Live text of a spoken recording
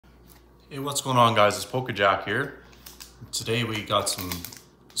Hey, what's going on, guys? It's Pokejack here. Today we got some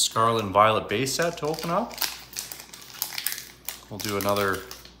Scarlet and Violet base set to open up. We'll do a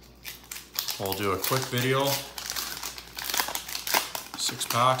quick video. 6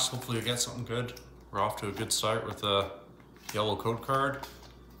 packs, hopefully we get something good. We're off to a good start with a yellow code card.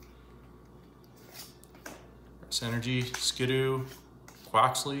 It's Energy, Skidoo,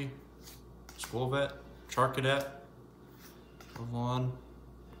 Quaxley, Squirrel, Charcadet, Pokemon,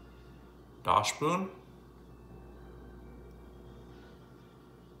 Dashboon.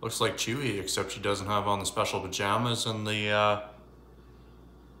 Looks like Chewy, except she doesn't have on the special pajamas and the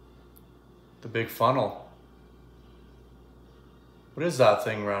big funnel. What is that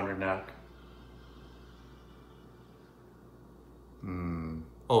thing around her neck?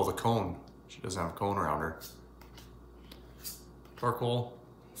 Oh, the cone. She doesn't have a cone around her. Torkoal,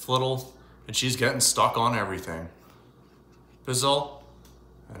 Flittle, and she's getting stuck on everything. Bizzle,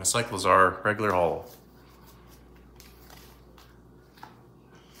 and a Cyclizar, regular holo.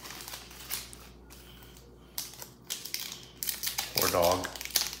 Poor dog.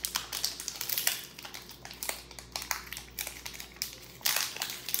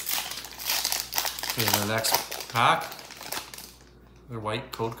 Okay, in the next pack, their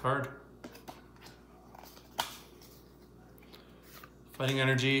white code card. Fighting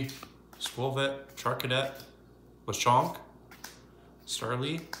Energy, Squirrel, Charcadet, Lechonk,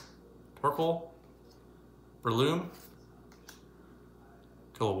 Starly, Torkoal, Breloom,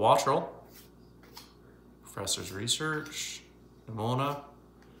 Kilowattrel, Professor's Research, Nimona,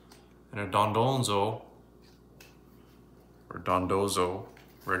 and a Dondozo, or Dondozo,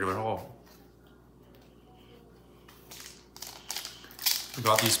 regular haul. We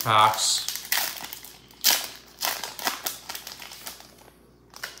got these packs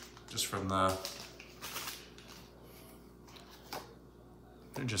just from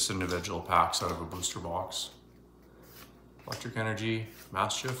they're just individual packs out of a booster box. Electric Energy,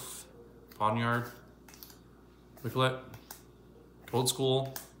 Mastiff, Ponyard, Wiglet, Old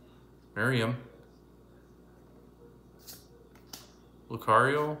School, Miriam,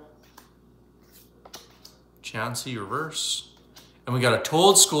 Lucario, Chansey Reverse, and we got a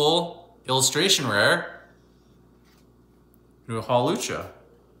Toad School illustration rare, new Hawlucha.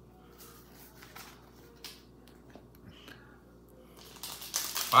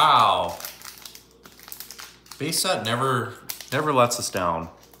 Wow. Base set never lets us down.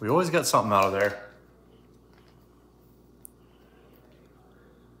 We always get something out of there.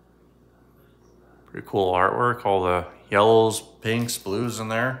 Pretty cool artwork, all the yellows, pinks, blues in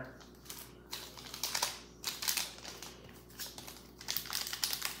there.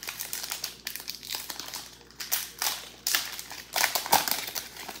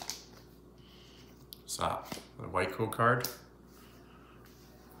 What's that? The white code card.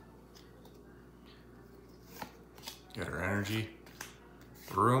 Get her Energy,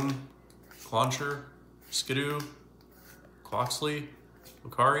 Room, Clauncher, Skidoo, Quaxley,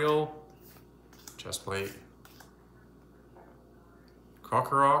 Lucario, Chestplate,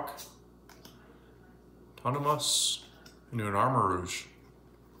 Crocorock, Tondumus, and an Armarouge.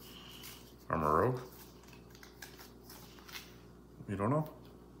 Armarouge? You don't know?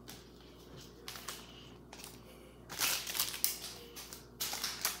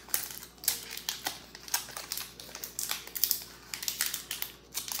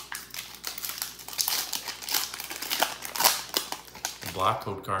 Black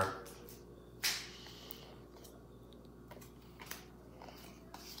code card.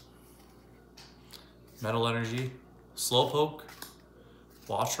 Metal Energy, Slowpoke,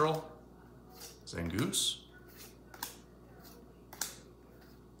 Wattrel, Zangoose.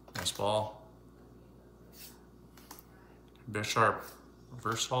 Nice ball. Bisharp,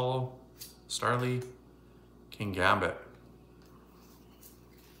 Reverse Holo, Starly, King Gambit.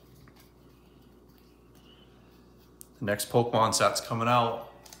 The next Pokemon set's coming out,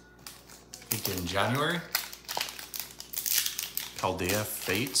 I think in January. Paldea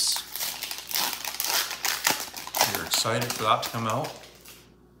Fates. We're excited for that to come out.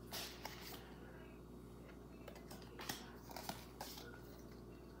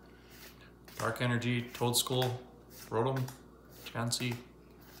 Dark Energy, Toadstool, Rotom, Chansey.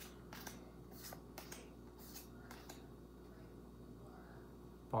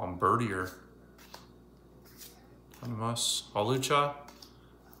 Bombirdier. Tondumus, Hawlucha,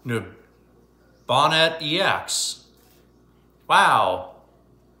 new Bonnet EX. Wow,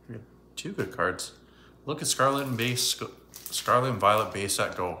 we got 2 good cards. Look at Scarlet and Violet base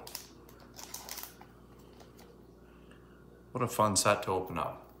set go. What a fun set to open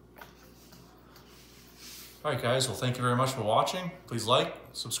up. All right, guys, well, thank you very much for watching. Please like,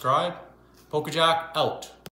 subscribe, Pokejack out.